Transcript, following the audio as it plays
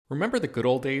Remember the good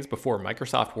old days before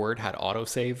Microsoft Word had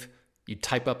autosave? You'd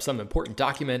type up some important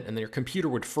document and then your computer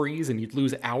would freeze and you'd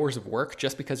lose hours of work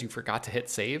just because you forgot to hit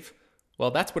save?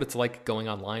 Well, that's what it's like going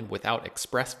online without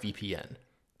ExpressVPN.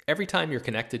 Every time you're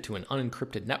connected to an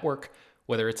unencrypted network,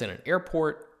 whether it's in an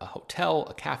airport, a hotel,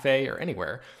 a cafe, or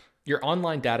anywhere, your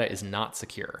online data is not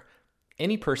secure.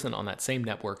 Any person on that same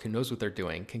network who knows what they're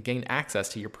doing can gain access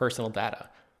to your personal data.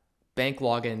 Bank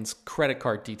logins, credit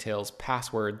card details,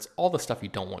 passwords, all the stuff you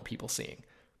don't want people seeing.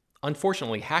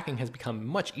 Unfortunately, hacking has become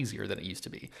much easier than it used to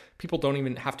be. People don't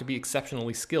even have to be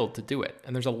exceptionally skilled to do it,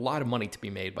 and there's a lot of money to be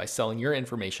made by selling your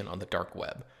information on the dark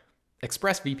web.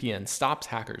 ExpressVPN stops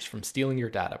hackers from stealing your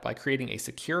data by creating a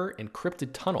secure, encrypted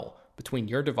tunnel between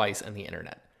your device and the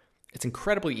internet. It's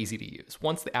incredibly easy to use.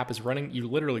 Once the app is running, you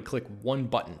literally click one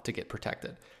button to get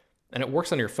protected. And it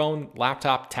works on your phone,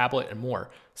 laptop, tablet, and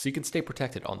more, so you can stay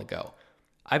protected on the go.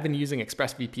 I've been using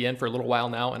ExpressVPN for a little while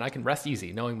now, and I can rest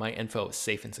easy knowing my info is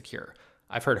safe and secure.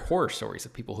 I've heard horror stories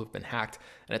of people who've been hacked,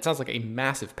 and it sounds like a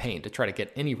massive pain to try to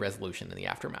get any resolution in the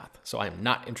aftermath, so I am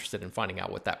not interested in finding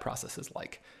out what that process is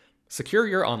like. Secure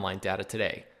your online data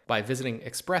today by visiting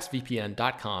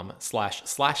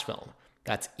expressvpn.com/film.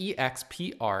 That's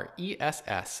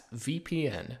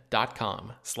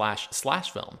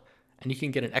expressvpn.com//film. And you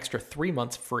can get an extra 3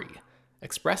 months free.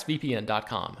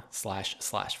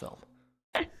 expressvpn.com//film.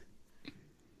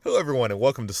 Hello, everyone, and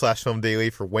welcome to Slash Film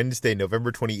Daily for Wednesday,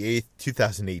 November 28th,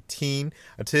 2018.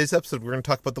 On today's episode, we're going to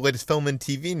talk about the latest film and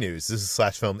TV news. This is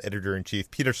Slash Film Editor-in-Chief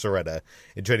Peter Soretta,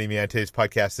 and joining me on today's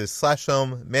podcast is Slash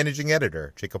Film Managing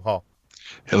Editor Jacob Hall.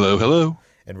 Hello, hello.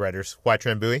 And writers Hua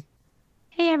Tran-Bui.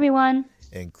 Hey, everyone.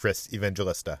 And Chris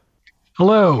Evangelista.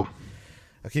 Hello.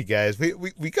 Okay, guys,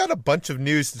 we got a bunch of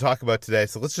news to talk about today,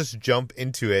 so let's just jump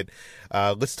into it.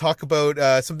 Let's talk about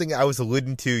something I was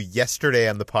alluding to yesterday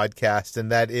on the podcast,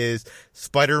 and that is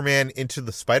Spider-Man Into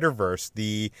the Spider-Verse.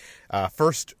 The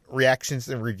first reactions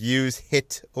and reviews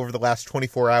hit over the last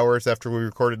 24 hours after we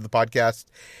recorded the podcast,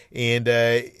 and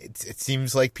it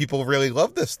seems like people really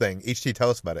love this thing. HT,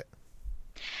 tell us about it.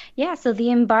 Yeah, so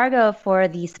the embargo for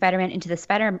the Spider-Man Into the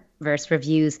Spider-Verse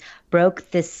reviews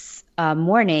broke this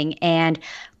morning, and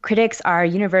critics are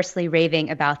universally raving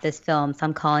about this film,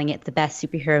 some calling it the best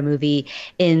superhero movie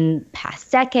in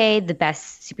past decade, the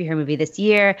best superhero movie this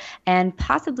year, and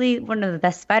possibly one of the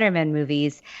best Spider-Man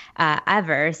movies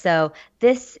ever. So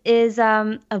this is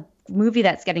a movie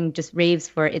that's getting just raves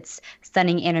for its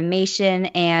stunning animation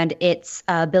and its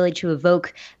ability to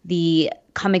evoke the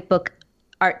comic book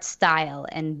art style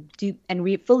and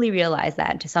fully realize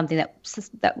that into something that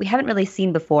we haven't really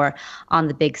seen before on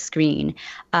the big screen.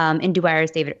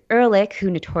 IndieWire's David Ehrlich, who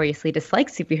notoriously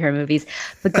dislikes superhero movies,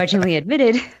 begrudgingly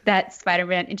admitted that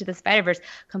Spider-Man Into the Spider-Verse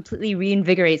completely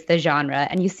reinvigorates the genre.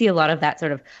 And you see a lot of that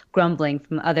sort of grumbling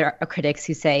from other critics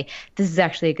who say this is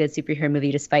actually a good superhero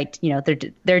movie, despite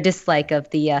their dislike of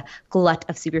the glut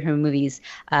of superhero movies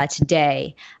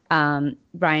today.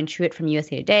 Brian Truitt from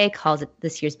USA Today calls it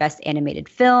this year's best animated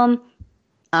film.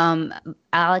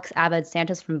 Alex Abad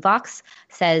Santos from Vox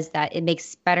says that it makes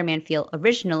Spider-Man feel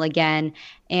original again.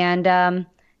 And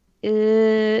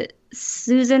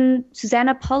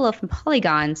Susanna Polo from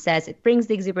Polygon says it brings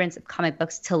the exuberance of comic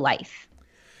books to life.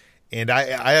 And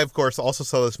I, of course, also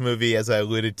saw this movie, as I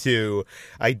alluded to.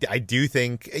 I do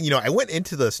think, I went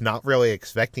into this not really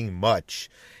expecting much.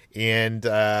 And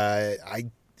I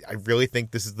really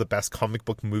think this is the best comic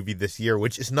book movie this year,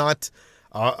 which is not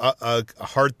a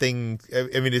hard thing.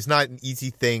 I mean, it's not an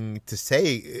easy thing to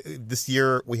say. This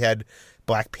year we had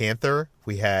Black Panther,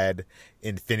 we had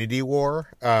Infinity War,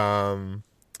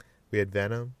 we had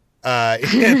Venom. But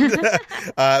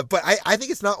I think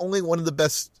it's not only one of the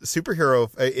best superhero.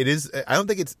 It is. I don't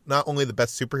think it's not only the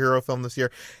best superhero film this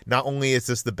year. Not only is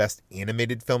this the best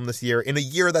animated film this year, in a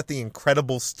year that The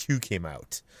Incredibles 2 came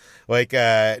out. Like,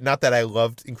 not that I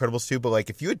loved Incredibles 2, but like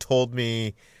if you had told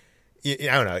me,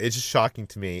 I don't know, it's just shocking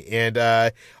to me.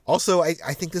 And also, I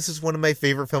think this is one of my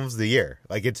favorite films of the year.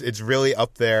 Like, it's really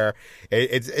up there.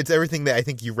 It's everything that I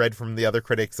think you read from the other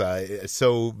critics. It's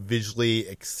so visually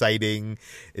exciting.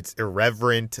 It's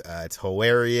irreverent. It's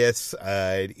hilarious.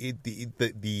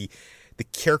 The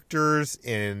characters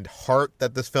and heart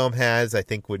that this film has, I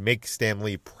think, would make Stan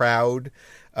Lee proud.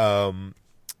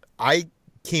 I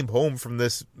came home from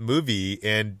this movie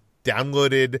and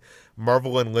downloaded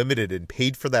Marvel Unlimited and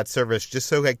paid for that service just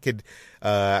so I could,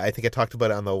 I think I talked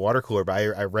about it on the water cooler, but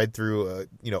I read through,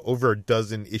 over a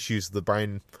dozen issues of the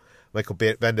Brian Michael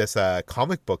Bendis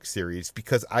comic book series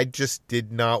because I just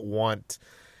did not want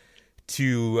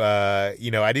to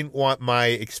I didn't want my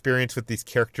experience with these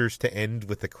characters to end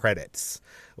with the credits.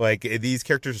 Like, these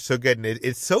characters are so good, and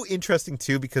it's so interesting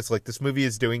too, because like this movie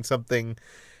is doing something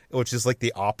which is like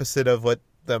the opposite of what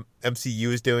the MCU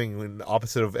is doing, and the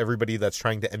opposite of everybody that's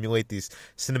trying to emulate these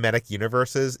cinematic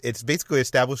universes. It's basically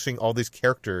establishing all these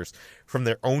characters from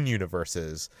their own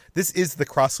universes. This is the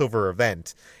crossover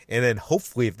event, and then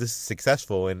hopefully, if this is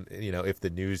successful, and if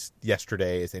the news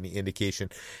yesterday is any indication,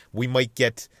 we might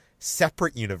get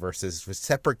separate universes with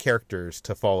separate characters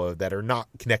to follow that are not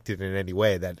connected in any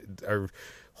way, that are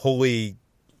wholly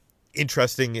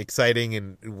interesting, exciting,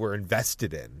 and we're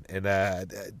invested in. And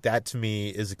that to me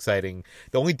is exciting.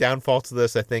 The only downfall to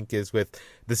this, I think, is with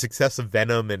the success of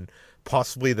Venom and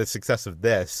possibly the success of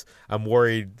this. I'm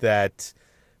worried that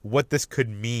what this could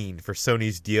mean for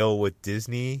Sony's deal with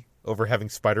Disney over having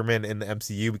Spider-Man in the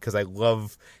MCU, because I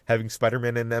love having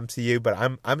Spider-Man in the MCU, but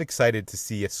I'm excited to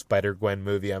see a Spider-Gwen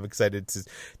movie. I'm excited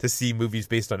to see movies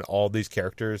based on all these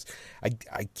characters. I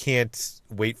can't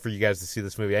wait for you guys to see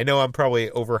this movie. I know I'm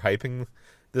probably overhyping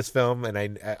this film, and I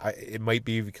it might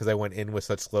be because I went in with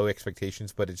such low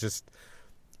expectations, but it's just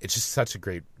such a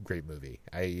great movie.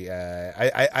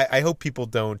 I hope people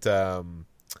don't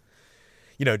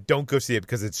don't go see it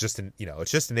because it's just an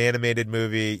animated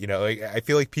movie. I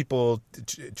feel like people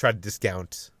try to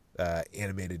discount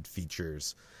animated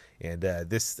features, and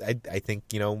this I think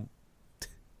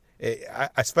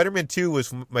Spider-Man 2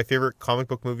 was my favorite comic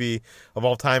book movie of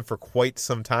all time for quite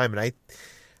some time, and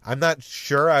I'm not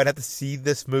sure I would have to see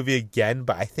this movie again,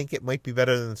 but I think it might be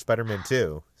better than Spider-Man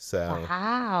 2. So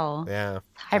wow, yeah,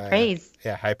 high praise.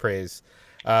 Yeah, high praise.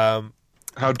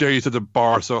 How dare you set the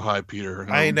bar so high, Peter?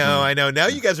 I know. Now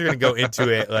you guys are going to go into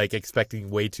it like expecting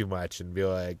way too much and be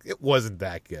like, it wasn't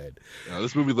that good.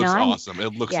 This movie looks awesome.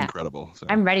 It looks incredible. So.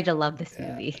 I'm ready to love this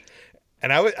movie.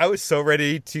 And I was so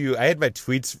ready to. I had my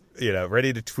tweets,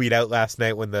 ready to tweet out last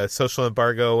night when the social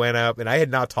embargo went up, and I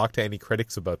had not talked to any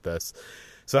critics about this,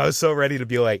 so I was so ready to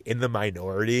be like in the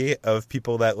minority of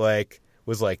people that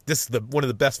was like, this is one of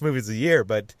the best movies of the year,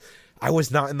 but I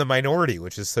was not in the minority,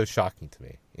 which is so shocking to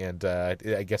me. And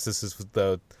I guess this is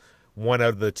the one out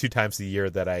of the 2 times a year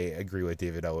that I agree with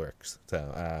David Ulrich.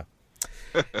 So,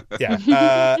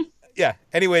 yeah. Yeah.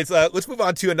 Anyways, let's move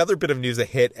on to another bit of news that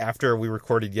hit after we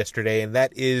recorded yesterday, and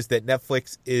that is that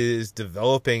Netflix is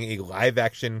developing a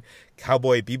live-action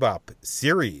Cowboy Bebop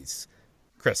series.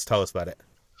 Chris, tell us about it.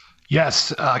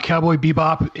 Yes, Cowboy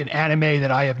Bebop, an anime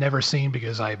that I have never seen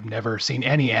because I've never seen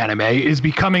any anime, is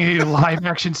becoming a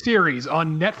live-action series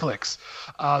on Netflix.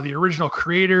 The original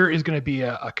creator is going to be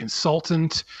a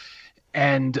consultant,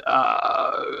 and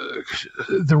the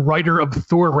writer of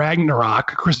Thor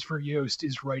Ragnarok, Christopher Yost,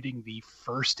 is writing the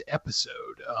first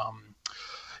episode.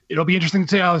 It'll be interesting to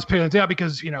see how this pans out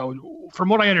because, from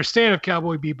what I understand of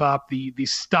Cowboy Bebop, the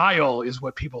style is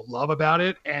what people love about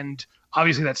it, and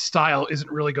obviously that style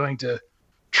isn't really going to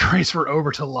transfer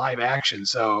over to live action.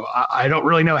 So I don't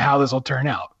really know how this will turn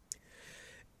out.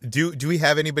 Do we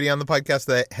have anybody on the podcast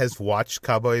that has watched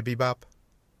Cowboy Bebop?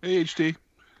 Hey, HT.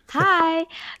 Hi.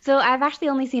 So I've actually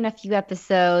only seen a few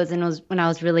episodes, and it was when I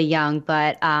was really young,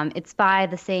 but it's by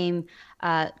the same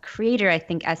creator, I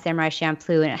think, as Samurai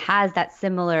Champloo, and it has that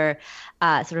similar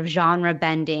sort of genre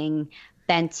bending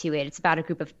bent to it. It's about a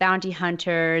group of bounty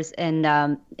hunters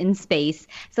and in space.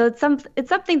 So it's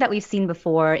something that we've seen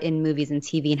before in movies and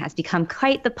TV and has become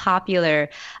quite the popular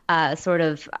sort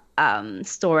of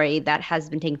story that has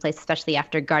been taking place, especially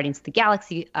after Guardians of the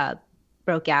Galaxy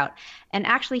broke out. And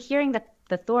actually hearing that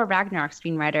the Thor Ragnarok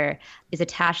screenwriter is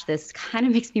attached to this kind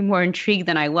of makes me more intrigued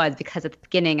than I was, because at the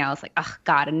beginning I was like, oh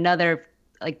God, another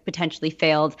potentially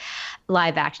failed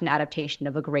live action adaptation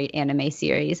of a great anime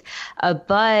series.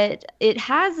 But it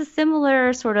has a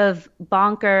similar sort of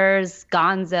bonkers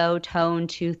gonzo tone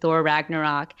to Thor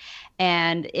Ragnarok.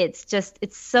 And it's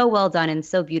so well done and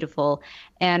so beautiful.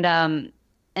 And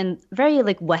very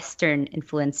Western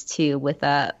influence too, with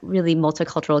a really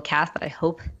multicultural cast that I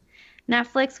hope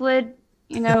Netflix would,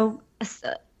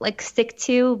 stick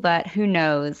to, but who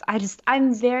knows?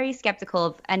 I'm very skeptical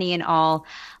of any and all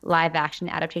live action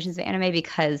adaptations of anime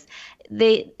because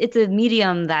it's a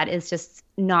medium that is just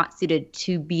not suited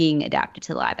to being adapted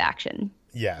to live action.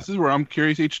 Yeah. This is where I'm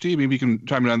curious, HT. Maybe you can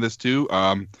chime in on this too.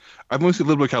 I've only seen a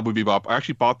little bit of Cowboy Bebop. I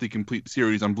actually bought the complete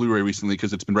series on Blu-ray recently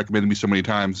because it's been recommended to me so many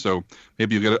times. So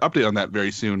maybe you'll get an update on that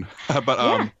very soon. But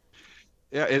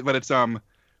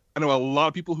I know a lot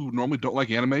of people who normally don't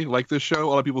like anime like this show. A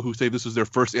lot of people who say this is their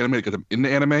first anime to get them into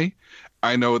anime.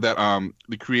 I know that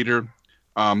the creator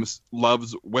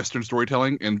loves Western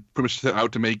storytelling and pretty much set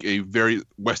out to make a very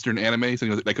Western anime,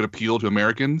 something that could appeal to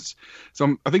Americans.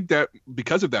 So I think that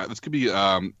because of that, this could be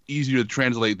easier to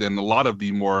translate than a lot of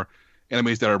the more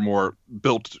animes that are more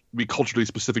built to be culturally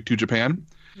specific to Japan.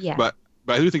 Yeah. But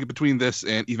I do think between this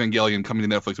and Evangelion coming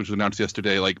to Netflix, which was announced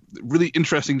yesterday, like really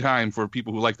interesting time for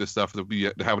people who like this stuff to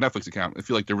have a Netflix account. I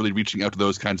feel like they're really reaching out to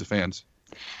those kinds of fans.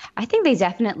 I think they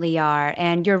definitely are,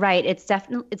 and you're right. It's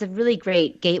a really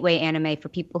great gateway anime for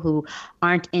people who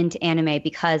aren't into anime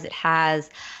because it has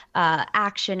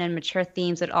action and mature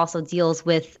themes. It also deals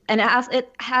with, and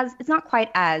it's not quite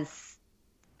as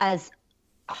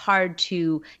hard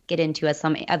to get into as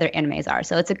some other animes are.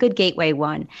 So it's a good gateway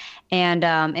one, and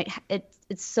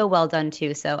it's so well done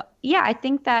too. So yeah, I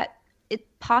think that it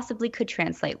possibly could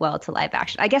translate well to live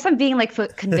action. I guess I'm being like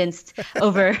convinced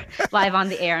over live on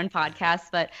the air and podcast,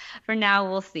 but for now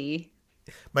we'll see.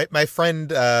 My friend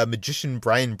magician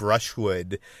Brian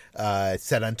Brushwood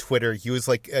said on Twitter, he was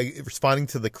like responding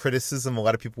to the criticism a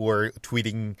lot of people were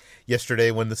tweeting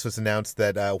yesterday when this was announced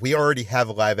that we already have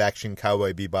a live action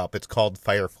Cowboy Bebop. It's called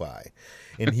Firefly.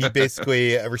 And he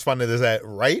basically responded to that,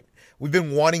 right? We've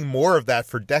been wanting more of that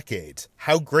for decades.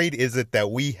 How great is it that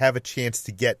we have a chance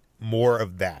to get more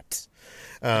of that?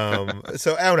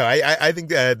 So I don't know. I think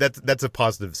that's a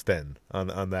positive spin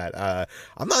on that.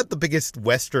 I'm not the biggest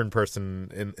Western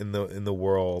person in the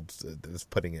world, is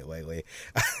putting it lightly.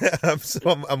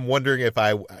 So I'm wondering if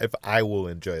I will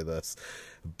enjoy this,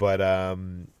 but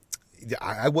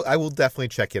I will definitely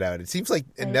check it out. It seems like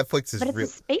Netflix is, but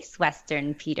it's a space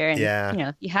Western, Peter,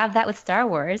 and you have that with Star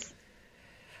Wars.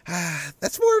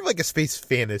 That's more of like a space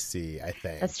fantasy, I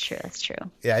think. That's true.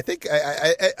 Yeah, I think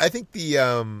I think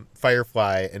the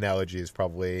Firefly analogy is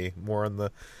probably more on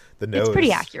the nose. It's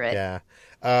pretty accurate.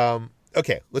 Yeah.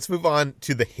 Okay, let's move on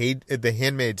to the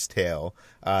Handmaid's Tale.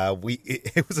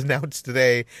 It was announced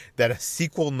today that a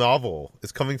sequel novel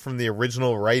is coming from the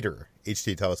original writer.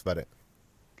 HT, tell us about it.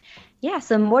 Yeah,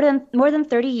 so more than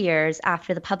 30 years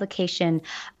after the publication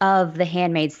of The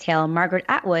Handmaid's Tale, Margaret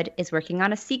Atwood is working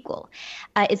on a sequel.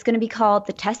 It's going to be called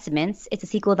The Testaments. It's a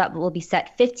sequel that will be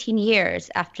set 15 years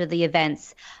after the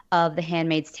events of The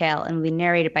Handmaid's Tale and will be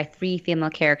narrated by 3 female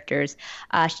characters.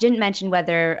 She didn't mention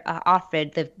whether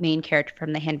Offred, the main character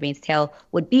from The Handmaid's Tale,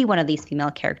 would be one of these female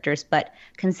characters, but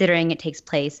considering it takes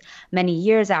place many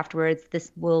years afterwards,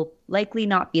 this will likely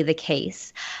not be the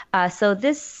case. So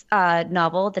this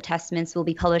novel, The Testaments, will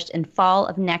be published in fall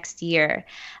of next year,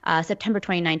 September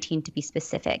 2019 to be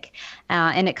specific.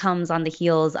 And it comes on the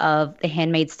heels of The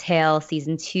Handmaid's Tale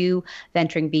Season 2,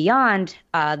 venturing beyond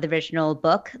the original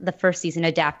book. The first season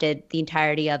adapted the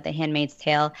entirety of The Handmaid's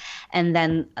Tale, and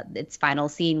then its final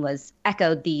scene was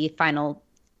echoed the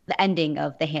ending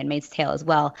of The Handmaid's Tale as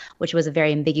well, which was a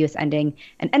very ambiguous ending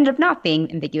and ended up not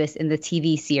being ambiguous in the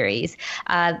TV series.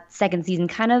 Second season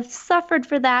kind of suffered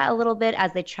for that a little bit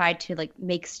as they tried to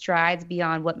make strides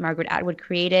beyond what Margaret Atwood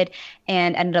created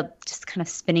and ended up just kind of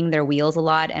spinning their wheels a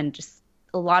lot, and just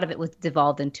a lot of it was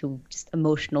devolved into just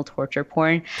emotional torture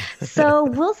porn. So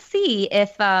we'll see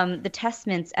if The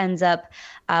Testaments ends up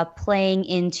playing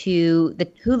into the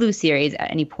Hulu series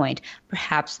at any point.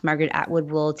 Perhaps Margaret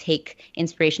Atwood will take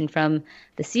inspiration from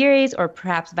the series, or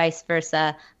perhaps vice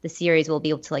versa. The series will be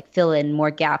able to fill in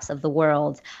more gaps of the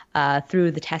world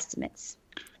through The Testaments.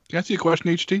 Can I ask you a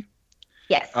question, HT?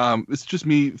 Yes. It's just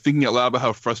me thinking out loud about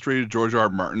how frustrated George R. R.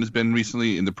 Martin has been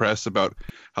recently in the press about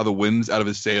how the wind's out of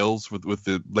his sails with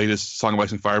the latest Song of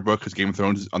Ice and Fire book, because Game of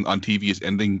Thrones on TV is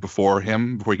ending before he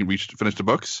can finish the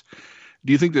books.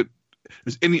 Do you think that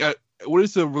there's any what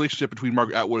is the relationship between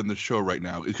Margaret Atwood and the show right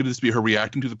now? Could this be her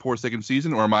reacting to the poor second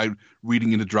season, or am I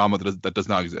reading into drama that does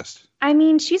not exist? I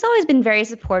mean, she's always been very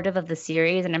supportive of the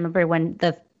series, and I remember when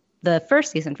the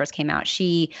first season first came out,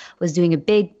 she was doing a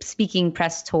big speaking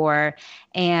press tour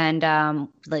and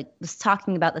was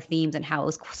talking about the themes and how it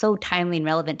was so timely and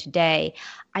relevant today.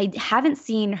 I haven't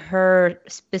seen her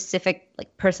specific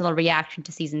personal reaction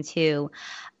to season 2.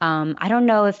 I don't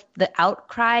know if the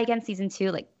outcry against season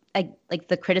 2,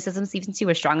 the criticism of season 2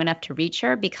 was strong enough to reach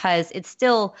her, because it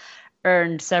still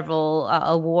earned several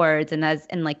awards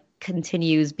and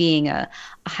continues being a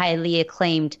highly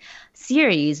acclaimed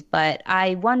series. But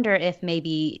I wonder if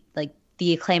maybe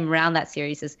the acclaim around that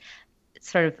series is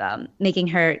sort of making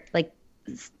her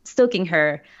stoking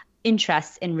her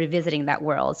interest in revisiting that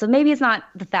world. So maybe it's not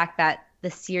the fact that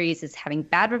the series is having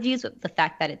bad reviews, but the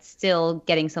fact that it's still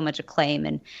getting so much acclaim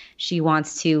and she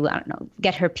wants to,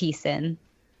 get her piece in.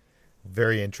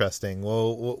 Very interesting.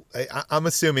 Well, I'm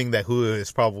assuming that Hulu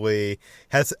is probably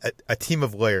has a team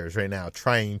of lawyers right now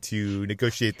trying to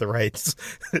negotiate the rights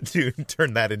to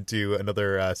turn that into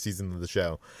another season of the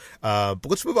show. But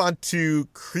let's move on to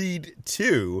Creed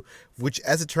 2, which,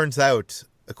 as it turns out,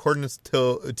 according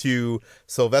to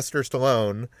Sylvester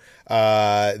Stallone,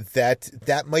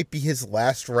 that might be his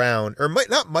last round, or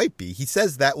might be. He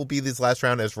says that will be his last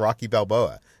round as Rocky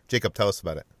Balboa. Jacob, tell us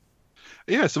about it.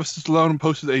 Yeah, Sylvester Stallone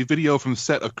posted a video from the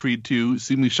set of Creed 2,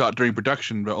 seemingly shot during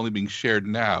production, but only being shared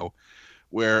now,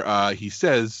 where he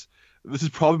says, "This is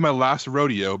probably my last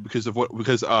rodeo because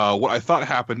what I thought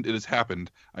happened, it has happened.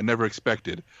 I never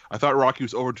expected. I thought Rocky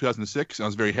was over in 2006, and I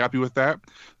was very happy with that.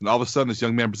 And all of a sudden, this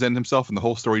young man presented himself, and the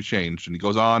whole story changed." And he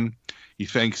goes on. He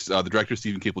thanks the director,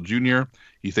 Stephen Caple Jr.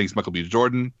 He thanks Michael B.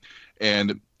 Jordan,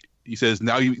 and he says,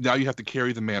 "Now you have to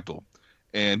carry the mantle."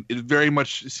 And it very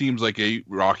much seems like a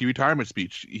Rocky retirement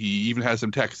speech. He even has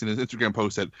some text in his Instagram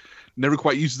post that never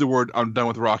quite uses the word "I'm done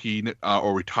with Rocky"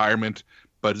 or retirement,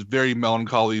 but it's very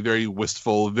melancholy, very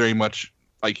wistful, very much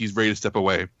like he's ready to step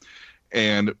away.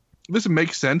 And this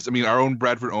makes sense. I mean, our own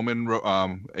Bradford Oman,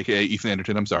 a.k.a. Ethan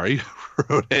Anderton,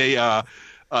 wrote a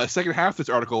second half of this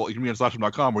article, you can read on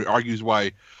Slashfilm.com, where he argues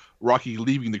why Rocky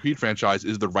leaving the Creed franchise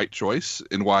is the right choice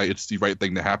and why it's the right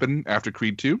thing to happen after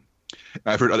Creed 2.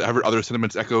 I've heard other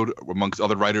sentiments echoed amongst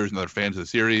other writers and other fans of the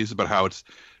series about how it's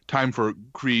time for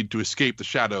Creed to escape the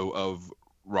shadow of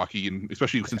Rocky, and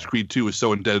especially since Creed 2 is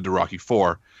so indebted to Rocky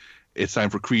 4, it's time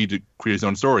for Creed to create his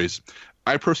own stories.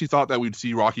 I personally thought that we'd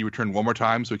see Rocky return one more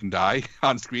time so he can die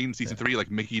on screen in season 3 like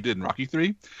Mickey did in Rocky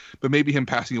 3, but maybe him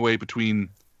passing away between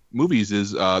movies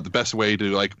is the best way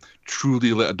to like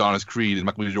truly let Adonis Creed and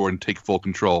Michael B. Jordan take full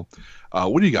control.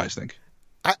 What do you guys think?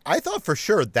 I thought for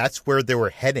sure that's where they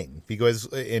were heading,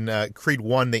 because in Creed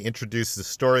 1, they introduced the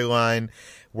storyline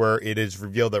where it is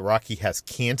revealed that Rocky has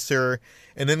cancer.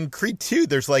 And then in Creed 2,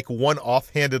 there's like one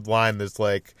offhanded line that's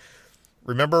like,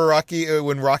 "Remember Rocky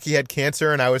when Rocky had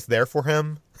cancer and I was there for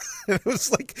him?" And it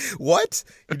was like, what?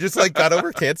 You just like got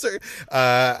over cancer?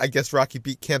 I guess Rocky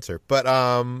beat cancer. But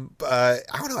I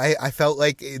don't know. I felt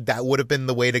like that would have been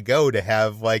the way to go, to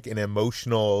have like an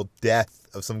emotional death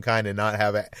of some kind and not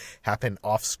have it happen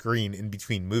off screen in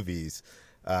between movies.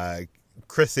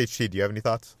 Chris HG, do you have any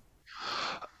thoughts?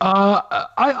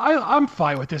 I'm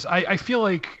fine with this. I feel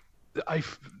like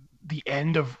the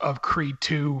end of Creed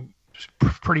 2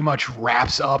 pretty much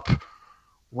wraps up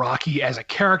Rocky as a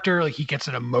character. Like, he gets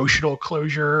an emotional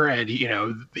closure, and he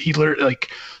literally, like,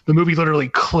 the movie literally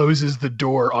closes the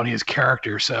door on his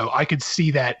character. So I could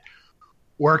see that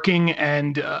working,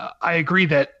 and I agree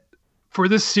that for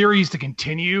this series to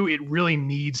continue, it really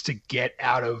needs to get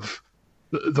out of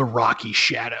the Rocky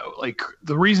shadow. Like,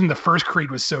 the reason the first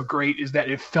Creed was so great is that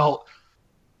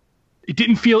it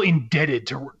didn't feel indebted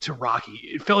to Rocky.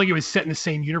 It felt like it was set in the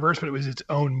same universe, but it was its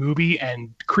own movie.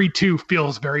 And Creed 2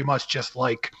 feels very much just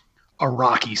like a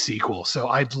Rocky sequel. So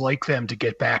I'd like them to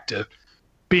get back to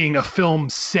being a film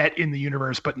set in the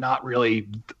universe, but not really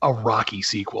a Rocky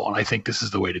sequel. And I think this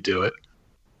is the way to do it.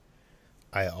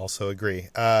 I also agree.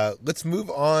 Let's move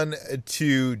on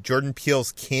to Jordan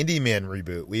Peele's Candyman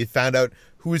reboot. We found out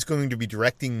who is going to be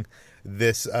directing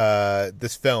this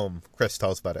film. Chris,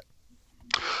 tell us about it.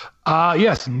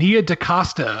 Yes, Nia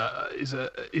DaCosta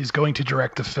is going to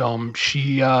direct the film.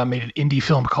 She made an indie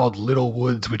film called Little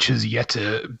Woods, which is yet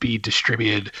to be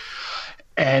distributed.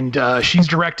 And she's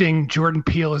directing. Jordan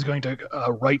Peele is going to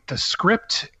write the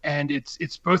script, and it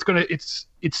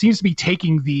seems to be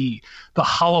taking the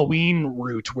Halloween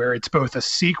route, where it's both a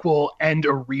sequel and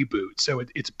a reboot. So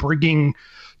it's bringing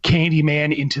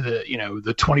Candyman into the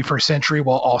 21st century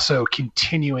while also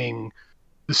continuing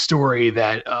the story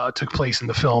that took place in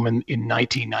the film in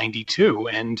 1992.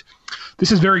 And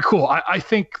this is very cool. I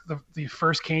think the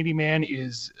first Candyman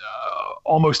is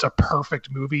almost a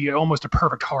perfect movie, almost a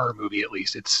perfect horror movie. At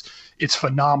least it's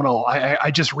phenomenal. I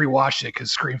just rewatched it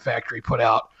because Scream Factory put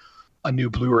out a new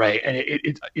Blu-ray, and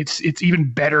it's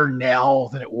even better now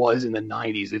than it was in the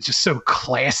 90s. It's just so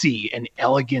classy and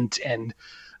elegant, and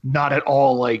not at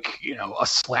all like a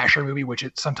slasher movie, which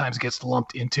it sometimes gets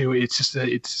lumped into. It's just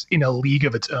it's in a league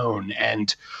of its own,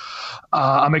 and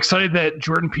I'm excited that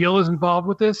Jordan Peele is involved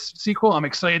with this sequel. I'm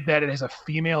excited that it has a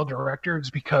female director,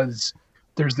 just because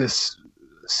there's this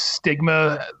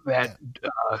stigma that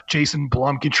Jason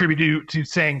Blum contributed to,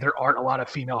 saying there aren't a lot of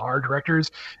female horror directors,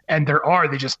 and there are.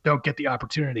 They just don't get the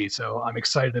opportunity. So I'm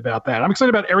excited about that. I'm excited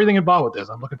about everything involved with this.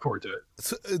 I'm looking forward to it.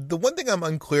 So the one thing I'm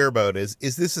unclear about is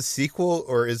this a sequel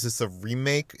or is this a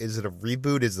remake? Is it a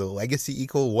reboot? Is it a legacy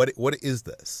equal? What is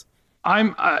this?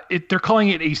 They're calling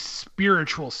it a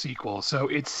spiritual sequel, so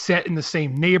it's set in the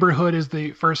same neighborhood as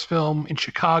the first film in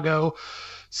Chicago.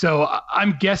 So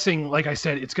I'm guessing, like I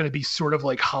said, it's going to be sort of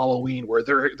like Halloween, where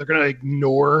they're going to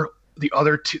ignore the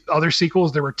other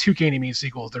sequels. There were two Candy Me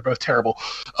sequels; they're both terrible.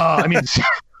 I mean,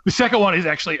 the second one is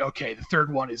actually okay. The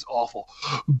third one is awful,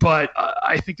 but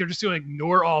I think they're just going to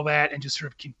ignore all that and just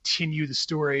sort of continue the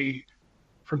story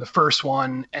from the first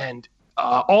one. And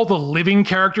all the living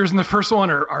characters in the first one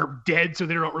are dead, so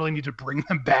they don't really need to bring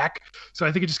them back. So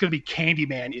I think it's just going to be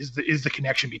Candyman is the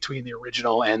connection between the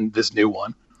original and this new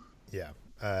one. Yeah.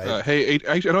 Hey,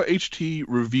 I know HT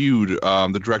reviewed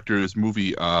the director's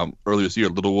movie earlier this year,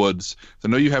 Little Woods. So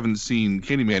I know you haven't seen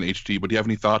Candyman, HT, but do you have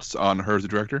any thoughts on her as a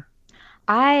director?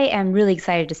 I am really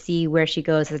excited to see where she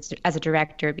goes as a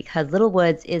director because Little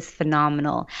Woods is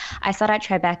phenomenal. I saw it at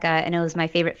Tribeca, and it was my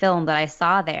favorite film that I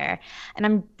saw there. And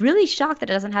I'm really shocked that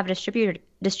it doesn't have a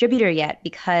distributor yet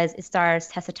because it stars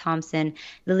Tessa Thompson,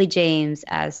 Lily James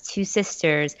as two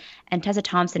sisters, and Tessa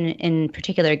Thompson in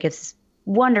particular gives this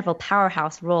wonderful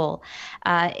powerhouse role.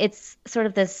 It's sort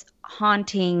of this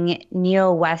haunting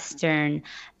neo-Western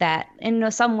that in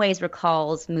some ways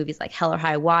recalls movies like Hell or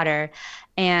High Water.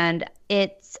 And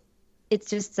it's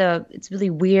really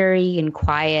weary and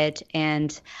quiet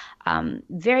and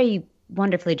very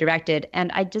wonderfully directed.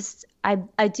 And I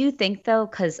do think, though,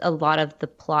 because a lot of the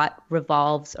plot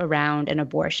revolves around an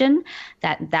abortion,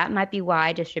 that might be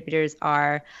why distributors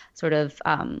are sort of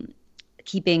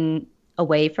keeping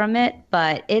away from it.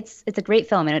 But it's a great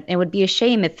film, and it would be a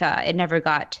shame if it never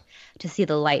got to see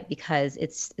the light because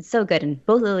it's so good. And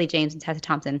both Lily James and Tessa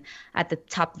Thompson at the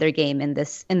top of their game in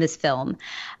this film.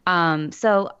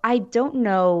 So I don't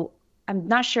know. I'm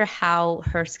not sure how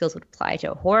her skills would apply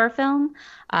to a horror film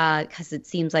because it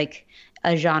seems like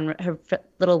a genre. Her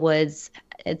Little Woods,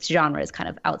 its genre is kind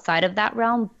of outside of that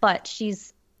realm. But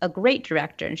she's a great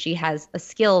director, and she has a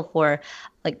skill for,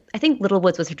 like, I think Little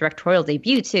Woods was her directorial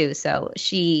debut too. So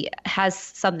she has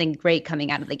something great coming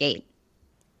out of the gate.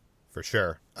 For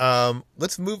sure.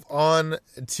 Let's move on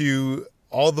to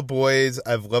All the Boys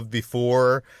I've Loved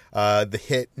Before. The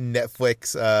hit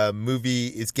Netflix movie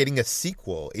is getting a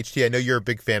sequel. HT, I know you're a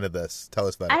big fan of this. Tell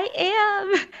us about it. I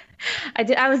am.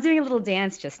 I was doing a little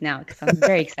dance just now because I'm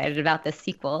very excited about this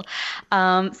sequel.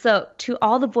 So To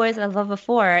All the Boys I've Loved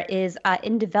Before is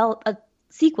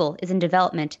sequel is in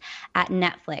development at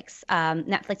Netflix.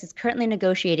 Netflix is currently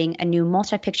negotiating a new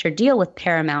multi-picture deal with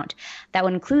Paramount that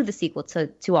would include the sequel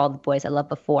to All the Boys I Loved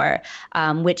Before,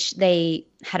 which they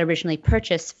had originally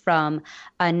purchased from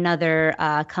another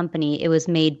company. It was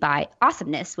made by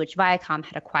Awesomeness, which Viacom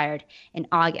had acquired in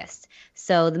August.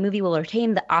 So the movie will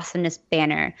retain the Awesomeness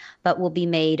banner, but will be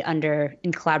made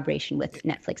in collaboration with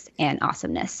Netflix and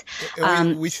Awesomeness.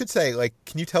 We should say,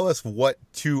 can you tell us what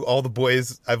To All the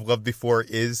Boys I've Loved Before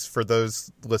is for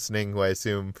those listening who I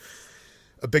assume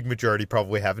a big majority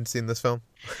probably haven't seen this film?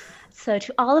 So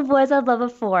To All the Boys I've Loved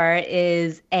Before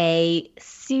is a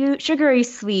sugary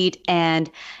sweet and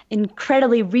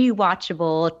incredibly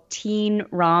rewatchable teen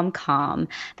rom-com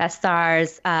that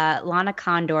stars Lana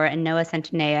Condor and Noah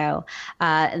Centineo.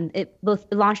 And it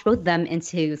launched both of them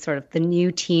into sort of the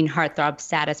new teen heartthrob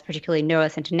status, particularly Noah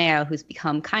Centineo, who's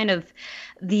become kind of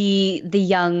the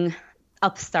young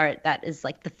upstart that is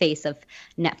like the face of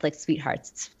Netflix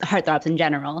heartthrobs in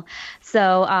general.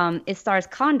 So it stars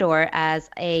Condor as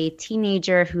a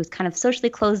teenager who's kind of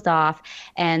socially closed off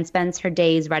and spends her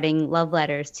days writing love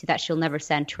letters that she'll never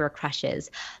send to her crushes.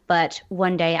 But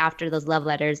one day after those love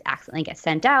letters accidentally get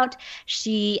sent out,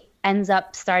 she ends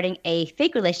up starting a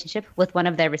fake relationship with one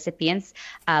of their recipients,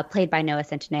 played by Noah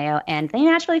Centineo, and they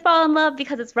naturally fall in love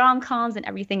because it's rom-coms and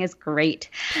everything is great.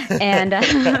 And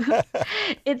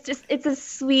it's a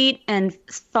sweet and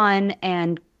fun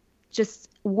and just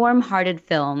warm-hearted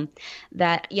film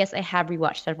that, yes, I have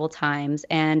rewatched several times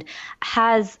and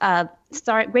has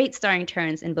great starring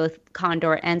turns in both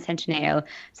Condor and Centineo.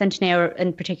 Centineo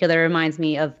in particular reminds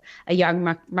me of a young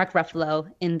Mark Ruffalo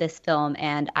in this film,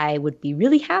 and I would be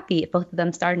really happy if both of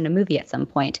them starred in a movie at some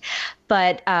point.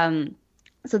 But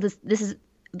so this is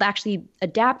actually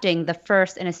adapting the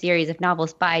first in a series of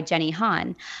novels by Jenny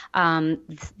Han.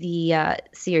 The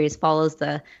series follows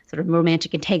the sort of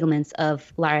romantic entanglements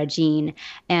of Lara Jean,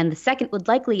 and the second would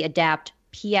likely adapt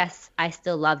P.S. I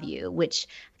Still Love You, which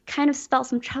kind of spells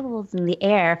some troubles in the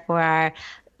air for our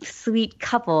sweet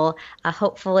couple.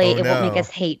 Hopefully it won't make us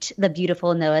hate the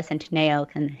beautiful Noah Centineo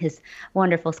and his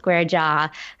wonderful square jaw.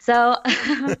 So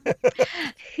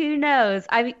who knows?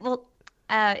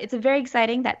 It's very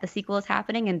exciting that the sequel is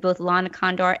happening, and both Lana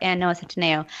Condor and Noah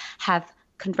Centineo have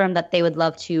confirmed that they would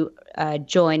love to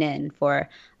join in for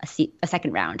a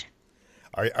second round.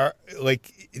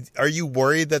 Are you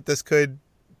worried that this could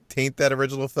taint that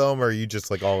original film, or are you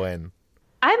just like all in?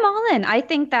 I'm all in. I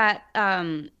think that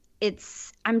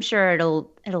I'm sure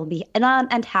it'll be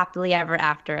and happily ever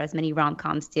after, as many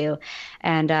rom-coms do.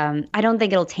 And I don't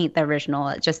think it'll taint the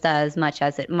original just as much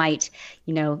as it might,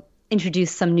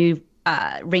 introduce some new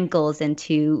wrinkles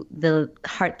into the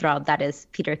heartthrob that is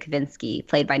Peter Kavinsky,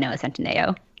 played by Noah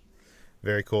Centineo.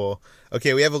 Very cool.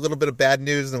 Okay, we have a little bit of bad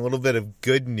news and a little bit of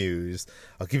good news.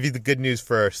 I'll give you the good news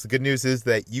first. The good news is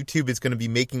that YouTube is going to be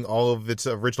making all of its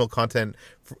original content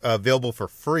available for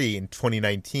free in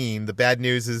 2019. The bad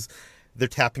news is they're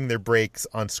tapping their brakes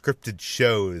on scripted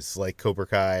shows like Cobra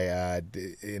Kai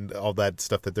and all that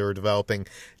stuff that they were developing.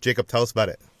 Jacob, tell us about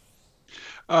it.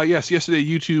 Yes, yesterday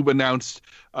YouTube announced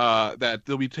that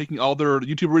they'll be taking all their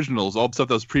YouTube originals, all the stuff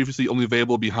that was previously only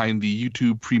available behind the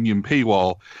YouTube Premium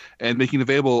paywall, and making it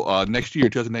available next year,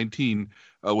 2019,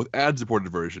 with ad-supported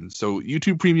versions. So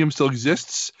YouTube Premium still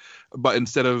exists, but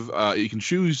instead of you can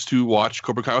choose to watch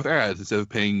Cobra Kai with ads instead of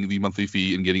paying the monthly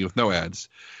fee and getting it with no ads.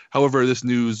 However, this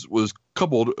news was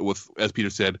coupled with, as Peter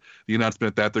said, the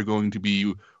announcement that they're going to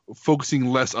be focusing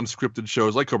less on scripted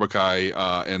shows like Cobra Kai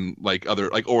and like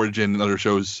Origin and other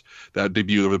shows that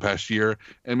debuted over the past year,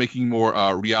 and making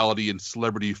more reality and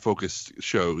celebrity focused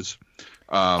shows.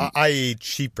 I.e.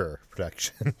 cheaper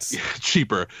productions. Yeah,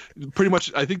 cheaper. Pretty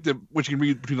much, I think that what you can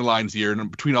read between the lines here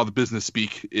and between all the business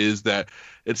speak is that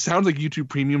it sounds like YouTube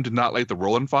Premium did not light the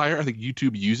world on fire. I think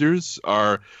YouTube users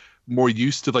are more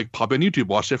used to like pop in YouTube,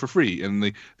 watch it for free. And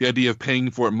the idea of paying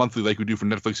for it monthly like we do for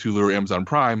Netflix, Hulu, or Amazon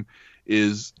Prime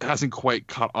hasn't quite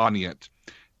caught on yet.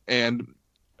 And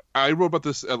I wrote about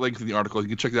this at length in the article. You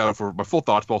can check that out for my full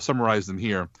thoughts, but I'll summarize them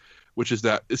here, which is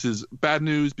that this is bad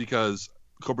news because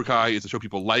Cobra Kai is a show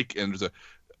people like, and there's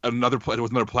another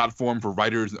platform for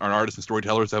writers and artists and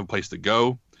storytellers to have a place to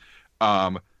go.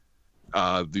 The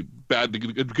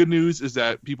good news is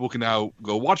that people can now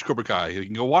go watch Cobra Kai. They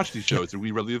can go watch these shows. They're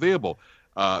readily available.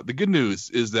 The good news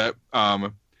is that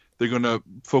they're going to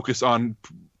focus on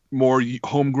more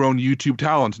homegrown YouTube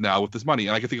talent now with this money.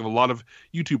 And I can think of a lot of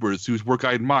YouTubers whose work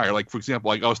I admire. Like, for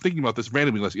example, I was thinking about this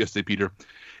randomly yesterday, Peter.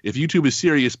 If YouTube is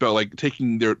serious about like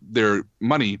taking their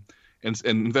money and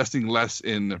investing less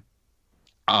in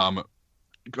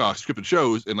scripted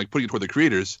shows and like putting it toward the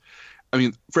creators, I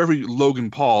mean, for every Logan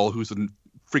Paul who's a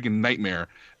freaking nightmare,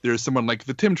 there's someone like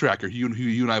the Tim Tracker, who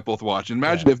you and I both watch. And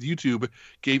imagine if YouTube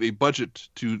gave a budget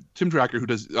to Tim Tracker, who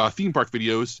does theme park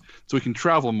videos, so he can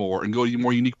travel more and go to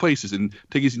more unique places and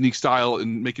take his unique style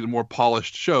and make it a more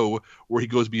polished show where he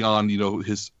goes beyond,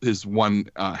 his one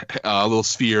little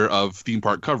sphere of theme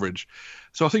park coverage.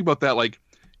 So I think about that, like,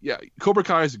 yeah, Cobra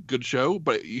Kai is a good show,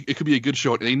 but it could be a good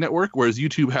show at any network, whereas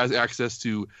YouTube has access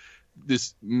to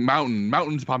this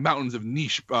mountains upon mountains of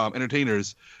niche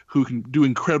entertainers who can do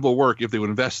incredible work if they would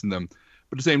invest in them.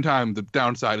 But at the same time, the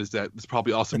downside is that this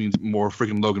probably also means more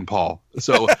freaking Logan Paul.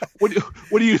 So what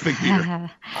do you think,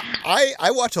 Peter?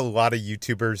 I watch a lot of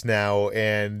YouTubers now,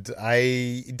 and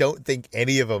I don't think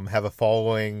any of them have a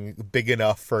following big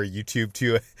enough for YouTube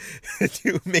to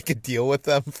make a deal with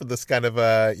them for this kind of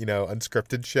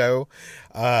unscripted show.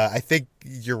 I think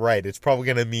you're right. It's probably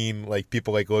going to mean like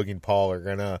people like Logan Paul are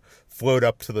going to float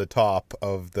up to the top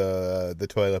of the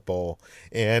toilet bowl,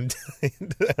 and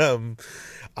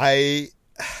I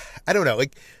don't know.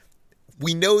 Like,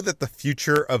 we know that the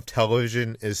future of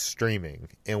television is streaming,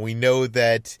 and we know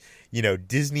that,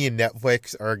 Disney and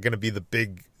Netflix are going to be the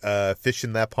big fish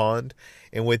in that pond.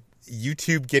 And with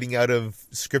YouTube getting out of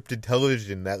scripted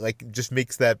television, that like just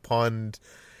makes that pond,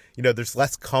 there's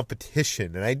less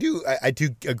competition. And I do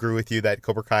agree with you that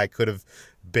Cobra Kai could have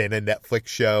been a Netflix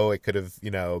show. It could have,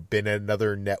 been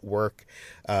another network.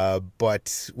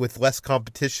 But with less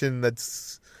competition,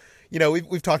 that's,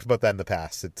 we've talked about that in the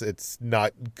past. It's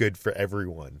not good for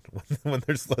everyone when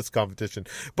there's less competition.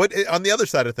 But on the other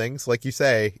side of things, like you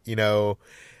say,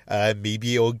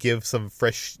 maybe it'll give some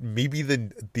fresh. Maybe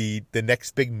the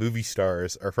next big movie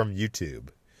stars are from YouTube,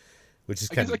 which is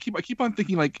kind of. I keep on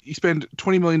thinking like you spend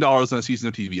 $20 million on a season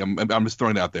of TV. I'm just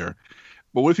throwing it out there.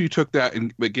 But what if you took that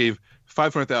and gave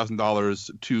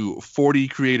 $500,000 to 40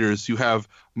 creators who have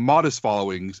modest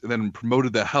followings, and then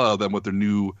promoted the hell out of them with their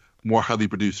new, more highly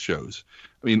produced shows?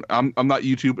 I mean, I'm not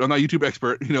YouTube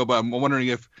expert, but I'm wondering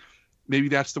if maybe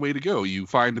that's the way to go. You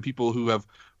find the people who have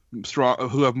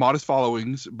modest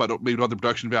followings, but maybe don't have the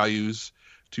production values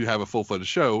to have a full-fledged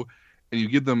show, and you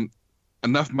give them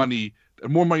enough money,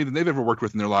 more money than they've ever worked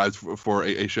with in their lives for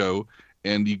a show,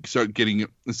 and you start getting,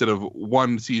 instead of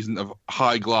one season of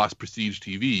high gloss prestige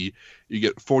TV, you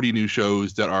get 40 new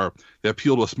shows that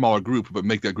appeal to a smaller group, but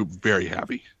make that group very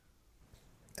happy.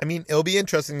 I mean, it'll be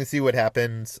interesting to see what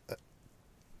happens.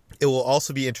 It will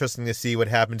also be interesting to see what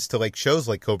happens to like shows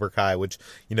like Cobra Kai, which,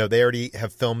 you know, they already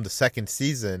have filmed the second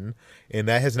season and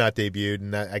that has not debuted.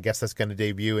 And I guess that's going to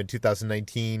debut in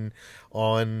 2019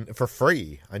 for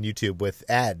free on YouTube with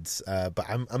ads. But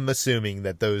I'm assuming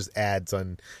that those ads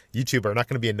on YouTube are not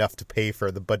going to be enough to pay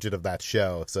for the budget of that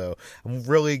show. So I'm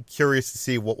really curious to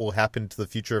see what will happen to the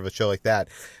future of a show like that.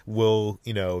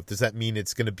 Does that mean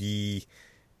it's going to be,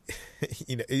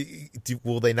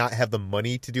 will they not have the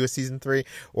money to do a season 3,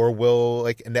 or will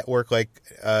like a network like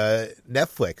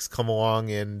Netflix come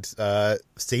along and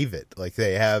save it like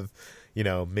they have,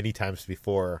 many times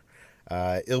before?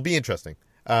 It'll be interesting.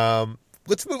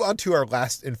 Let's move on to our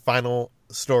last and final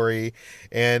story,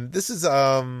 and this is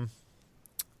I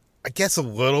guess a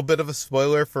little bit of a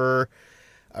spoiler for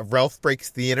Ralph Breaks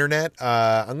the Internet.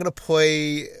 I'm gonna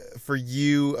play for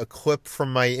you a clip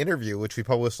from my interview, which we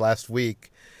published last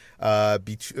week.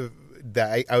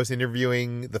 That I was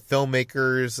interviewing the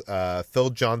filmmakers, Phil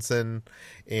Johnson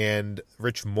and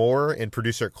Rich Moore, and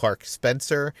producer Clark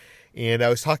Spencer. And I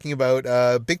was talking about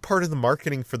a big part of the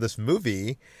marketing for this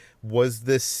movie was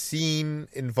this scene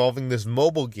involving this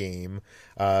mobile game,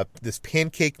 this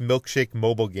pancake milkshake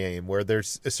mobile game where they're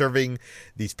serving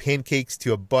these pancakes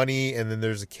to a bunny and then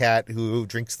there's a cat who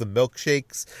drinks the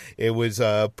milkshakes. It was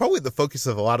probably the focus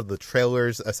of a lot of the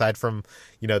trailers, aside from,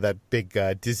 that big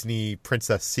Disney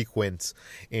princess sequence.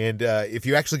 And if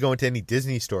you actually go into any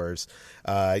Disney stores,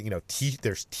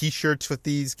 there's T-shirts with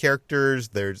these characters.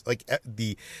 There's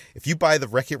if you buy the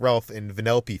Wreck-It Ralph and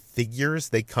Vanellope figures,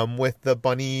 they come with the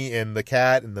bunny and the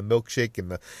cat and the milkshake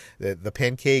and the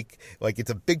pancake. Like,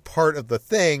 it's a big part of the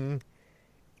thing,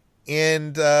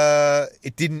 and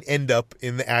it didn't end up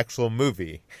in the actual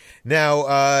movie. Now,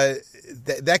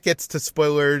 that gets to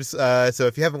spoilers, so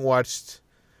if you haven't watched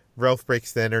Ralph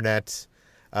Breaks the Internet,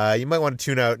 you might want to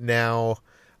tune out now.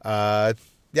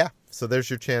 So there's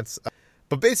your chance.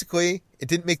 But basically, it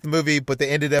didn't make the movie, but they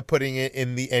ended up putting it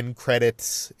in the end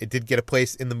credits. It did get a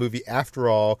place in the movie after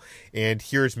all, and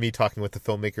here's me talking with the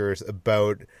filmmakers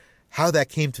about how that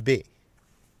came to be.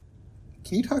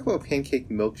 Can you talk about Pancake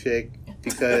Milkshake?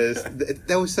 Because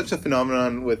that was such a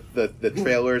phenomenon with the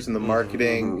trailers and the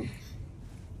marketing.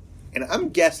 And I'm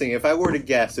guessing, if I were to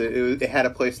guess, it had a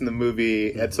place in the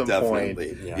movie at some point.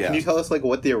 Yeah. Can you tell us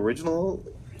what the original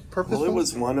purpose was? Well, it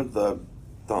was one of the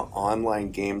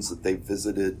online games that they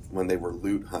visited when they were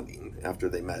loot hunting after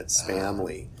they met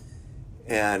Spamley.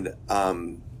 And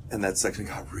that section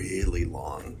got really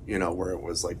long, where it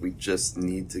was like, we just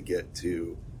need to get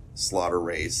to Slaughter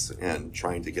Race and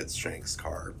trying to get Shank's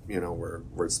car.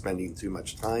 We're spending too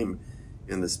much time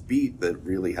in this beat that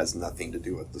really has nothing to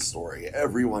do with the story.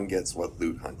 Everyone gets what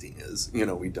loot hunting is.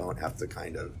 We don't have to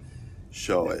kind of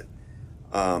show it.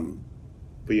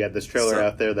 But you had this trailer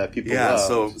out there that people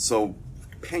loved. So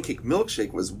Pancake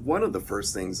Milkshake was one of the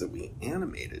first things that we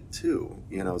animated too.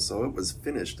 So it was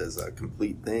finished as a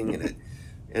complete thing, and it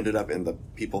ended up in the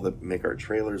people that make our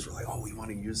trailers were like, oh, we want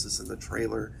to use this in the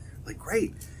trailer. Like,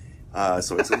 great.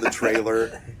 So it's in the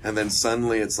trailer, and then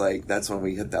suddenly it's like, that's when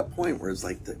we hit that point where it's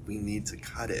like, that we need to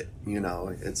cut it. We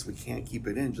can't keep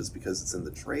it in just because it's in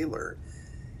the trailer.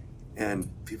 And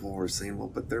people were saying, well,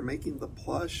 but they're making the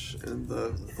plush and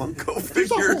the Funko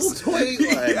figures. Toy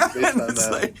line it's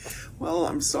like, well,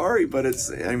 I'm sorry, but it's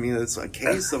a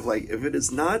case of like, if it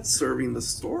is not serving the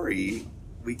story,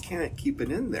 we can't keep it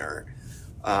in there.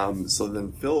 So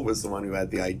then Phil was the one who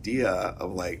had the idea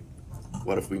of like,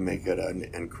 what if we make it an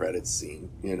end credits scene,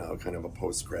 kind of a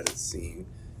post credits scene,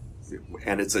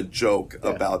 and it's a joke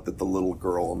about that the little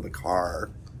girl in the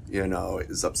car,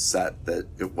 is upset that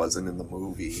it wasn't in the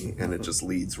movie, and it just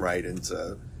leads right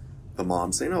into the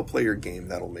mom saying, "Oh, play your game.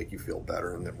 That'll make you feel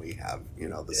better." And then we have,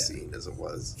 the scene as it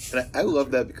was. And I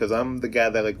love that because I'm the guy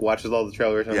that watches all the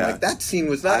trailers. And I'm like, that scene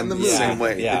was not in the movie. Same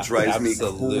way. Yeah, it drives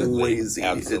absolutely, me crazy.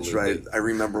 Absolutely. I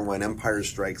remember when Empire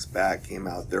Strikes Back came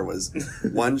out, there was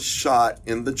one shot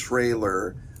in the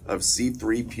trailer of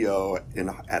C-3PO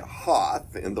at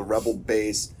Hoth in the Rebel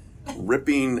base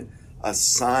ripping a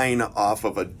sign off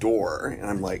of a door, and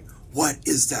I'm like, what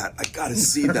is that? I gotta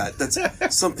see that.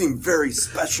 That's something very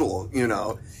special,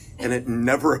 and it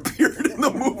never appeared in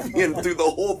the movie. And through the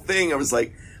whole thing, I was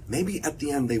like, maybe at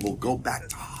the end they will go back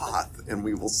to Hoth and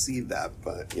we will see that.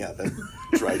 But yeah, that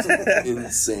drives me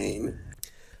insane.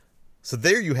 So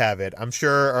there you have it. I'm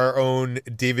sure our own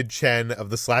David Chen of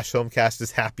the Slash Filmcast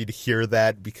is happy to hear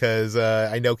that, because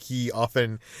I know he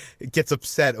often gets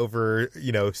upset over,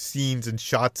 scenes and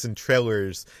shots and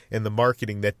trailers and the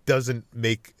marketing that doesn't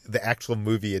make the actual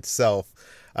movie itself.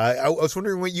 I was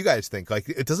wondering what you guys think. Like,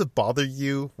 does it bother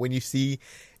you when you see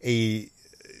a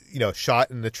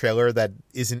shot in the trailer that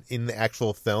isn't in the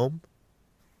actual film?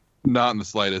 Not in the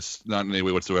slightest, not in any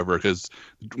way whatsoever. Because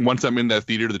once I'm in that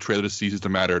theater, the trailer just ceases to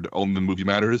matter. Only the movie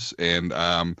matters, and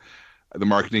the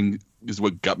marketing is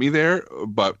what got me there.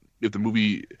 But if the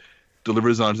movie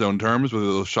delivers on its own terms, whether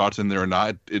those shots in there or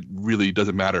not, it really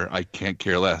doesn't matter. I can't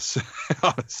care less,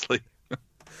 honestly.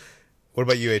 What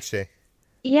about you, HJ?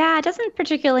 Yeah, it doesn't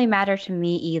particularly matter to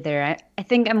me either. I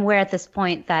think I'm aware at this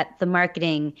point that the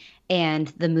marketing and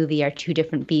the movie are two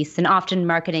different beasts, and often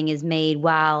marketing is made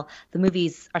while the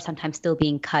movies are sometimes still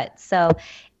being cut. So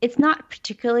it's not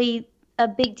particularly a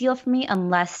big deal for me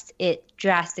unless it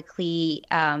drastically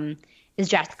is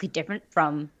drastically different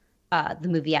from the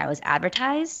movie I was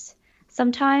advertised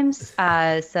sometimes.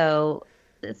 So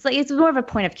it's more of a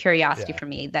point of curiosity for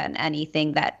me than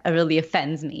anything that really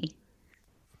offends me.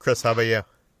 Chris, how about you?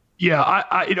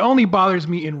 Yeah, it only bothers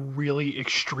me in really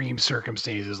extreme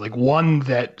circumstances. Like one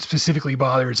that specifically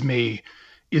bothers me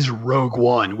is Rogue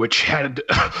One, which had,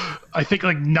 I think,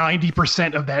 like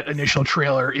 90% of that initial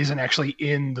trailer isn't actually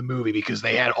in the movie because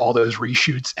they had all those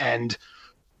reshoots. And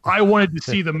I wanted to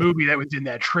see the movie that was in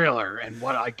that trailer, and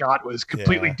what I got was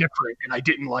completely different, and I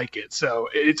didn't like it. So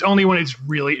it's only when it's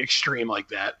really extreme like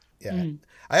that. Yeah.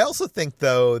 I also think,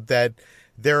 though, that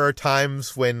there are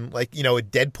times when, like,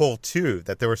 with Deadpool 2,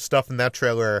 that there was stuff in that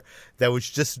trailer that was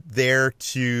just there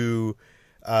to,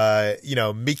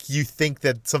 make you think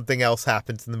that something else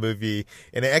happens in the movie.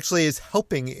 And it actually is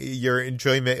helping your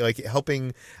enjoyment, like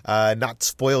helping not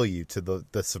spoil you to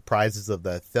the surprises of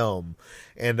the film.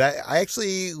 And I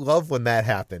actually love when that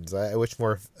happens. I wish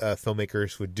more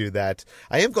filmmakers would do that.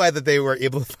 I am glad that they were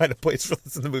able to find a place for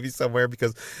this in the movie somewhere,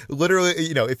 because literally,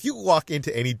 if you walk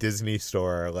into any Disney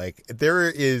store, like, there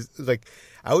is, like,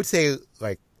 I would say,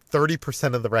 like,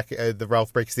 30% of the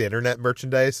Ralph Breaks the Internet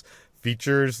merchandise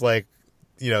features, like,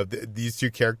 these two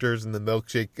characters in the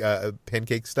milkshake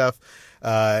pancake stuff.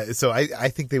 So I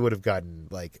think they would have gotten,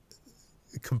 like,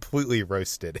 completely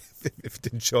roasted if it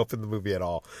didn't show up in the movie at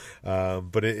all.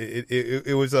 But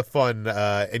it was a fun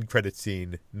end credit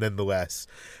scene nonetheless.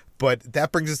 But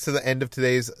that brings us to the end of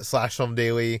today's Slash Film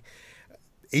Daily.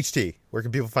 HT, where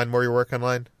can people find more of your work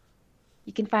online?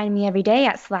 You can find me every day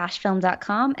at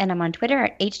slashfilm.com, and I'm on Twitter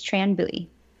at htranbui.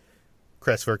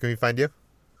 Chris, where can we find you?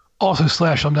 Also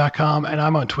slashfilm.com, and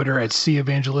I'm on Twitter at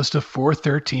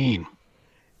cevangelista413.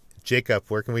 Jacob,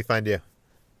 where can we find you?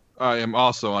 I am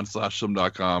also on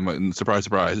slashfilm.com, and surprise,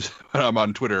 surprise, I'm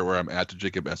on Twitter where I'm at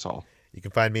Jacob S. Hall. You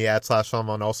can find me at SlashFilm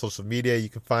on all social media. You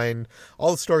can find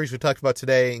all the stories we talked about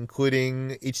today,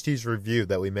 including HT's review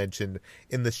that we mentioned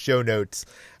in the show notes.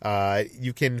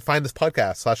 You can find this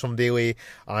podcast, Slash Film Daily,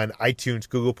 on iTunes,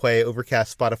 Google Play,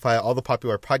 Overcast, Spotify, all the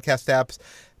popular podcast apps.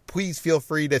 Please feel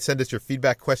free to send us your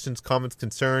feedback, questions, comments,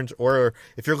 concerns, or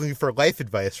if you're looking for life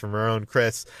advice from our own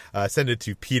Chris, send it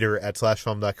to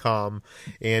peter@slashfilm.com.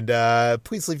 And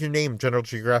please leave your name, general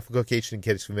geographic location, in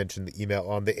case we mentioned the email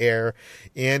on the air.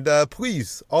 And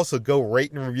please also go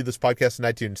rate and review this podcast on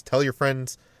iTunes. Tell your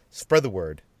friends, spread the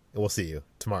word, and we'll see you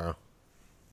tomorrow.